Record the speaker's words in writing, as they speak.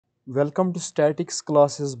Welcome to Statics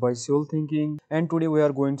classes by Soul Thinking, and today we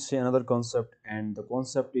are going to see another concept, and the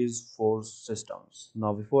concept is force systems.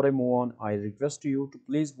 Now before I move on, I request you to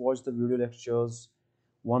please watch the video lectures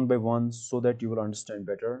one by one so that you will understand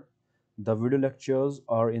better. The video lectures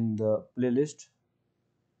are in the playlist.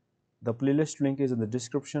 The playlist link is in the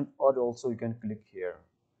description, or also you can click here.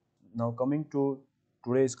 Now coming to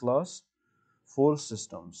today's class, force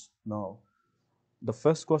systems. Now the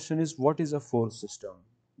first question is, what is a force system?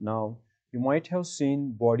 Now, you might have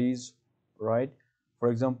seen bodies, right? For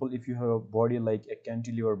example, if you have a body like a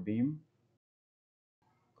cantilever beam,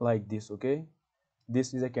 like this, okay?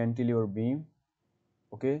 This is a cantilever beam,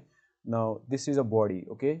 okay? Now, this is a body,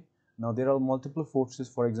 okay? Now, there are multiple forces,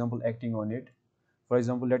 for example, acting on it. For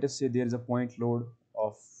example, let us say there is a point load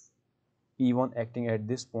of E1 acting at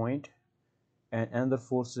this point, and another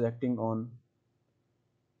force is acting on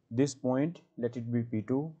this point, let it be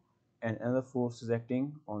P2, and another force is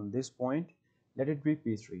acting on this point, let it be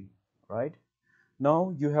P3, right?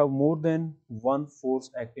 Now you have more than one force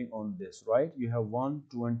acting on this, right? You have 1,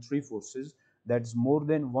 2, and 3 forces. That's more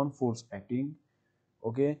than one force acting,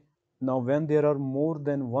 okay? Now when there are more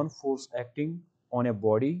than one force acting on a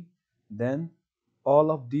body, then all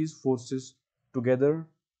of these forces together,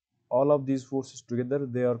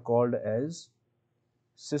 they are called as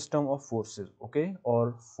system of forces, okay,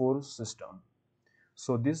 or force system.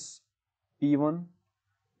 So this P1,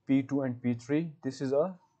 P2, and P3, this is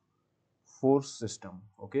a force system,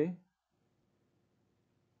 okay,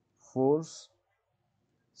 force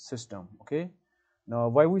system, okay. Now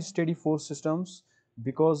why we study force systems?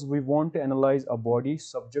 Because we want to analyze a body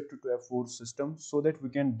subject to a force system so that we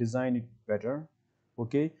can design it better,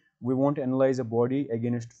 okay. We want to analyze a body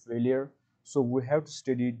against failure, so we have to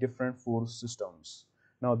study different force systems.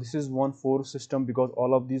 Now this is one force system because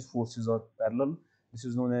all of these forces are parallel. This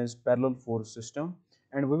is known as parallel force system,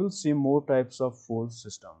 and we will see more types of force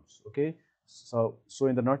systems, okay. So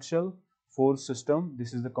in the nutshell, force system,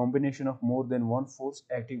 this is the combination of more than one force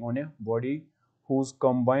acting on a body whose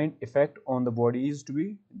combined effect on the body is to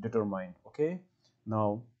be determined, okay.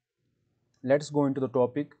 Now let's go into the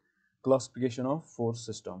topic, classification of force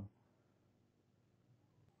system.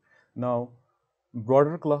 Now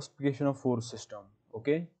broader classification of force system,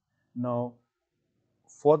 okay. Now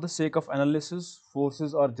for the sake of analysis,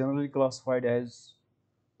 forces are generally classified as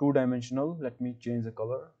two-dimensional. Let me change the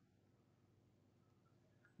color.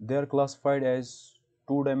 They are classified as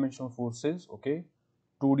two-dimensional forces, okay,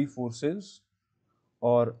 2D forces,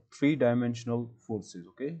 or three-dimensional forces,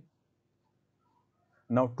 okay.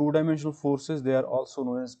 Now two-dimensional forces, they are also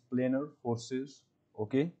known as planar forces,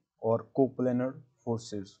 okay, or coplanar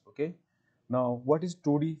forces, okay. Now what is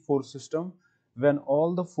 2D force system? When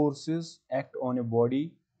all the forces act on a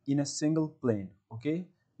body in a single plane, okay,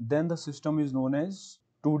 then the system is known as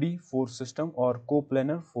 2D force system or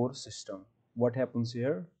coplanar force system. What happens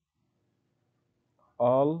here?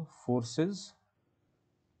 All forces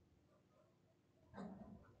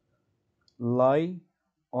lie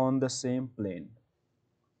on the same plane.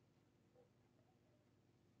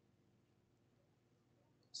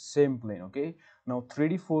 Same plane, okay. Now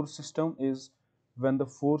 3D force system is when the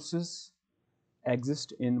forces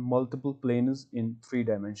exist in multiple planes in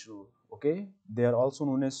three-dimensional, okay. They are also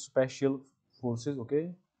known as spatial forces,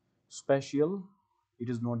 okay. Spatial, it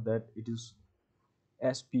is not that, it is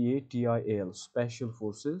SPATIAL, spatial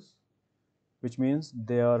forces, which means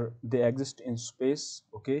they exist in space,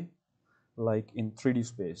 okay, like in 3D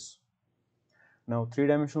space. Now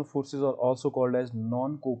three-dimensional forces are also called as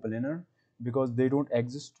non-coplanar because they don't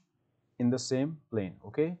exist in the same plane,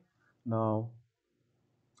 okay. Now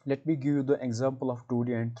let me give you the example of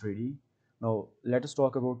 2D and 3D. Now let us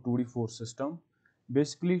talk about 2D force system.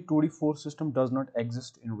 Basically 2D force system does not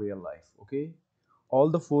exist in real life, okay. All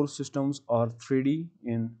the force systems are 3D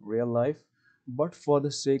in real life, but for the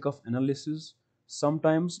sake of analysis,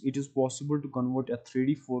 sometimes it is possible to convert a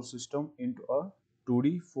 3D force system into a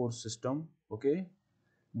 2D force system, okay.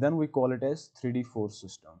 Then we call it as 3D force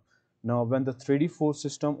system. Now when the 3D force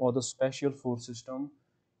system or the spatial force system,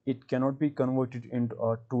 it cannot be converted into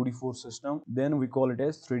a 2D force system, then we call it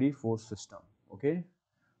as 3D force system, okay.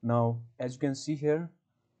 Now as you can see here,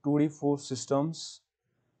 2D force systems,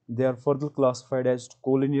 they are further classified as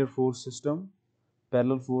collinear force system,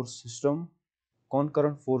 parallel force system,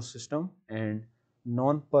 concurrent force system, and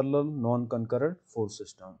non-parallel non-concurrent force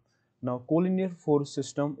system. Now collinear force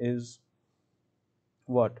system is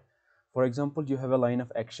what? For example, you have a line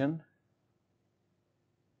of action.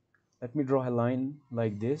 Let me draw a line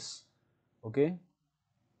like this, okay.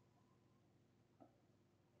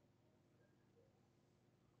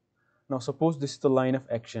 Now suppose this is the line of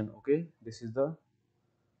action, okay. This is the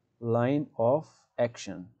line of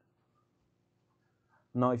action.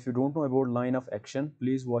 Now if you don't know about line of action,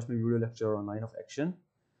 please watch my video lecture on line of action,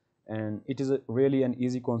 and it is really an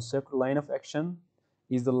easy concept. Line of action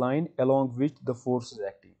is the line along which the force is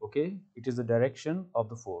acting. Okay, it is the direction of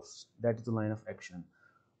the force, that is the line of action.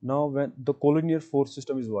 Now when the collinear force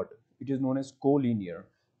system is what? It is known as collinear.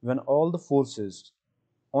 When all the forces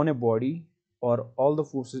on a body, or all the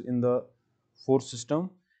forces in the force system,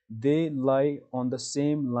 they lie on the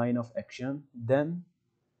same line of action, then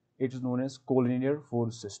it is known as collinear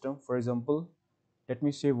force system. For example, let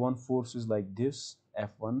me say one force is like this,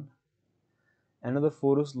 F1, another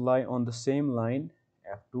force lie on the same line,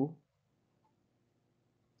 F2,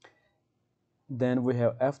 then we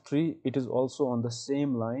have F3, it is also on the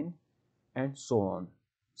same line, and so on.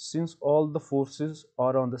 Since all the forces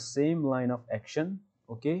are on the same line of action,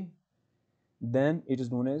 okay, then it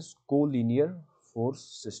is known as collinear force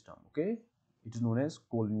system. Okay, it is known as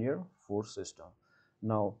collinear force system.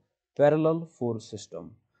 Now parallel force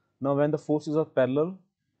system. Now when the forces are parallel,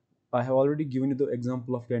 I have already given you the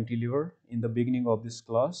example of cantilever in the beginning of this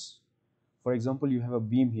class. For example, you have a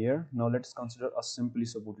beam here. Now let's consider a simply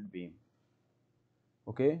supported beam.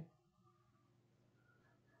 Okay,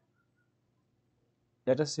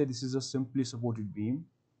 let us say this is a simply supported beam.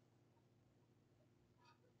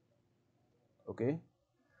 Okay,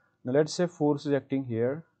 now let's say force is acting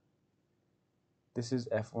here. This is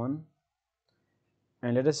F1,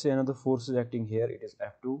 and let us say another force is acting here, it is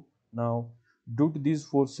F2. Now due to these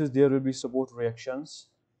forces there will be support reactions.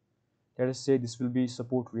 Let us say this will be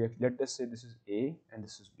support reaction. Let us say this is A and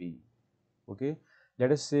this is B. Okay,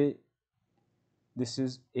 let us say this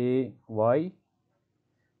is AY.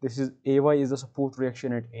 This is AY is the support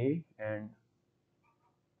reaction at A, and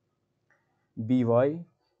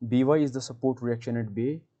BY is the support reaction at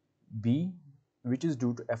B, which is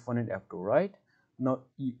due to F1 and F2, right? Now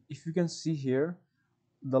if you can see here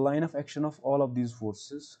the line of action of all of these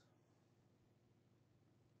forces,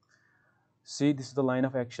 see this is the line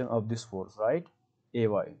of action of this force, right?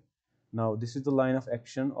 AY. Now this is the line of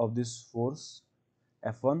action of this force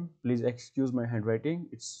F1. Please excuse my handwriting,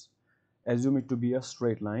 it's assume it to be a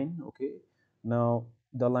straight line. Okay, now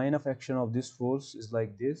the line of action of this force is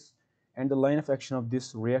like this, and the line of action of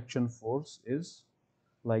this reaction force is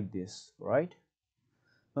like this, right?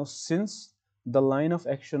 Now since the line of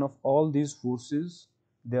action of all these forces,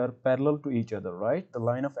 they are parallel to each other, right? The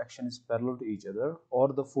line of action is parallel to each other, or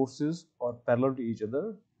the forces are parallel to each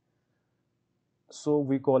other, so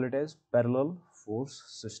we call it as parallel force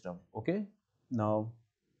system. Okay, now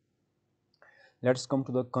let's come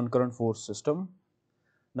to the concurrent force system.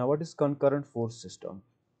 Now what is concurrent force system?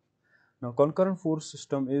 Now concurrent force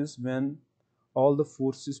system is when all the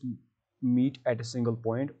forces meet at a single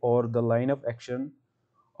point, or the line of action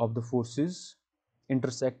of the forces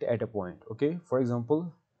intersect at a point. Okay, for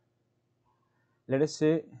example, let us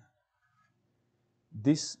say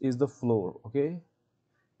this is the floor, okay,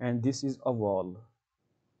 and this is a wall.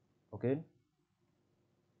 Okay,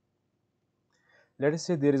 let us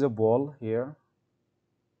say there is a ball here.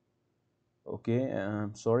 Okay,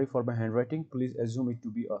 sorry for my handwriting, please assume it to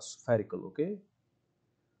be a spherical. Okay,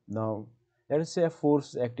 now let us say a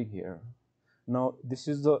force is acting here. Now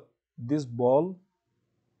this ball,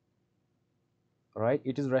 right,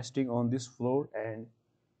 it is resting on this floor and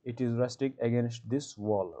it is resting against this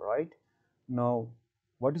wall, right? Now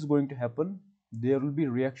what is going to happen? There will be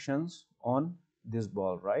reactions on this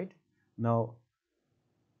ball, right? Now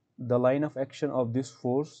the line of action of this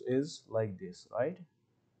force is like this, right?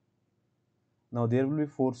 Now there will be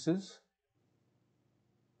forces,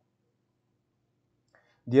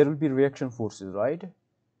 there will be reaction forces, right?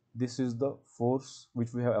 This is the force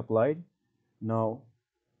which we have applied. Now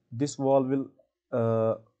this wall will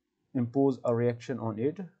impose a reaction on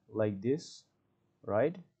it like this,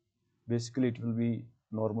 right? Basically it will be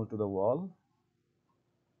normal to the wall.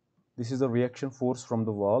 This is the reaction force from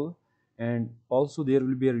the wall, and also there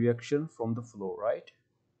will be a reaction from the floor, right?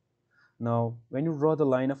 Now when you draw the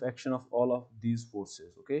line of action of all of these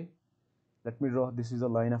forces, okay, let me draw, this is the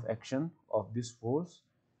line of action of this force,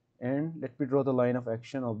 and let me draw the line of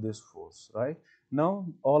action of this force, right? Now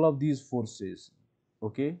all of these forces,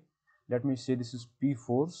 okay, let me say this is P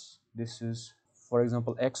force, this is for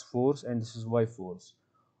example X force, and this is Y force.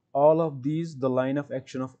 All of these, the line of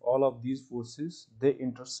action of all of these forces, they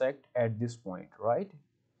intersect at this point, right?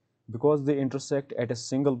 Because they intersect at a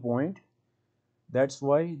single point, that's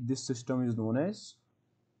why this system is known as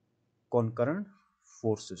concurrent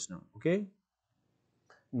force system. Okay,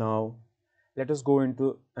 now let us go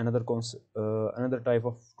into another concept, another type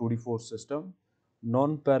of 2D force system,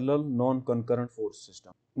 non-parallel non-concurrent force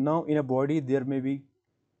system. Now in a body there may be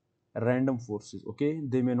random forces. Okay,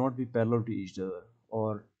 they may not be parallel to each other,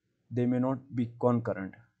 or they may not be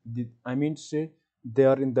concurrent. I mean to say, they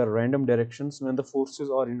are in the random directions. When the forces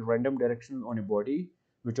are in random direction on a body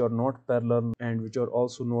which are not parallel and which are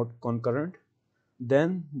also not concurrent,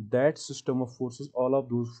 then that system of forces, all of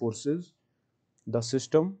those forces, the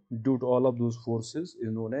system due to all of those forces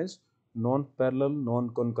is known as non-parallel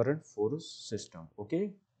non-concurrent force system.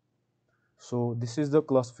 Okay, so this is the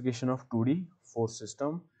classification of 2D force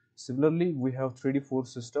system. Similarly, we have 3D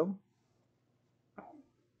force system.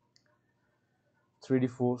 3D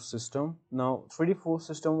force system. Now, 3D force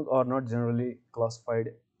systems are not generally classified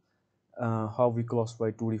how we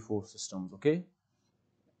classify 2D force systems. Okay,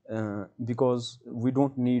 because we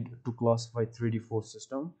don't need to classify 3D force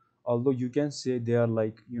system. Although you can say they are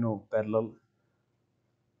like,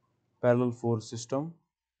 parallel force system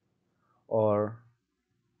or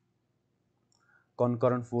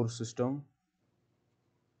concurrent force system,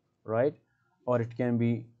 right? Or it can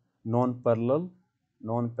be non-parallel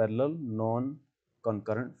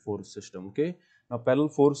non-concurrent force system. Okay, now parallel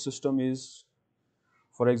force system is,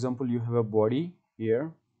 for example, you have a body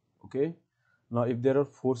here. Okay, now if there are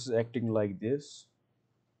forces acting like this,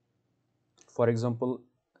 for example,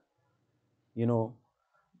 you know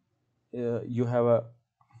you have a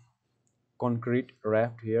concrete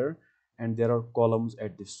raft here, and there are columns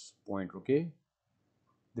at this point. Okay,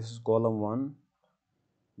 this is column 1,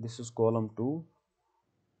 this is column 2,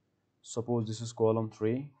 suppose this is column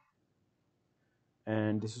 3,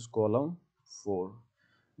 and this is column 4.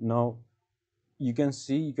 Now you can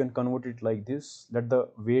see, you can convert it like this. Let the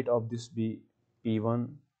weight of this be P1,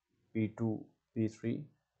 P2, P3,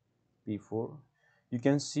 P4. You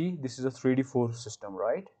can see this is a 3D force system,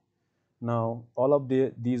 right? Now all of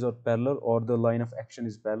these are parallel, or the line of action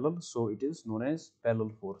is parallel, so it is known as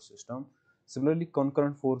parallel force system. Similarly,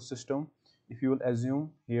 concurrent force system, if you will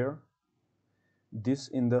assume here this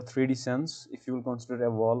in the 3D sense, if you will consider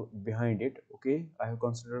a wall behind it. Okay, I have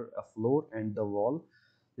considered a floor and the wall.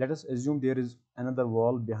 Let us assume there is another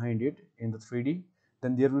wall behind it in the 3D.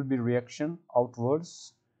 Then there will be reaction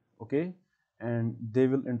outwards. Okay, and they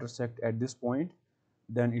will intersect at this point.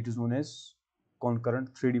 Then it is known as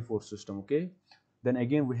concurrent 3D force system. Okay, then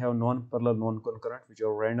again we have non-parallel non-concurrent, which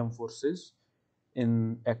are random forces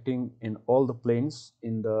in acting in all the planes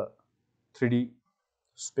in the 3D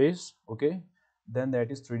space. Okay, then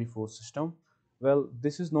that is 3D force system. Well,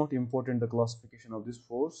 this is not important, the classification of this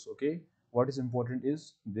force. Okay, what is important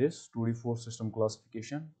is this 2D force system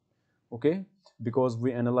classification. Okay, because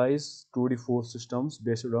we analyze 2D force systems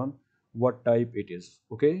based on what type it is.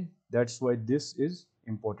 Okay, that's why this is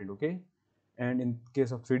important. Okay, and in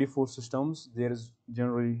case of 3D force systems, there is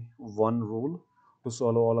generally one rule to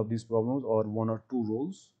solve all of these problems, or one or two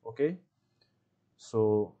rules. Okay,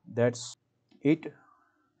 so that's it.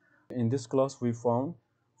 In this class we found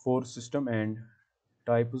force system and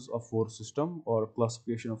types of force system, or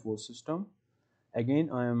classification of force system. Again,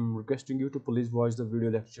 I am requesting you to please watch the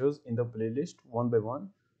video lectures in the playlist one by one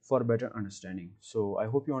for better understanding. So I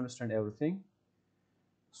hope you understand everything.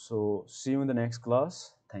 So see you in the next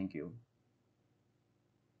class. Thank you.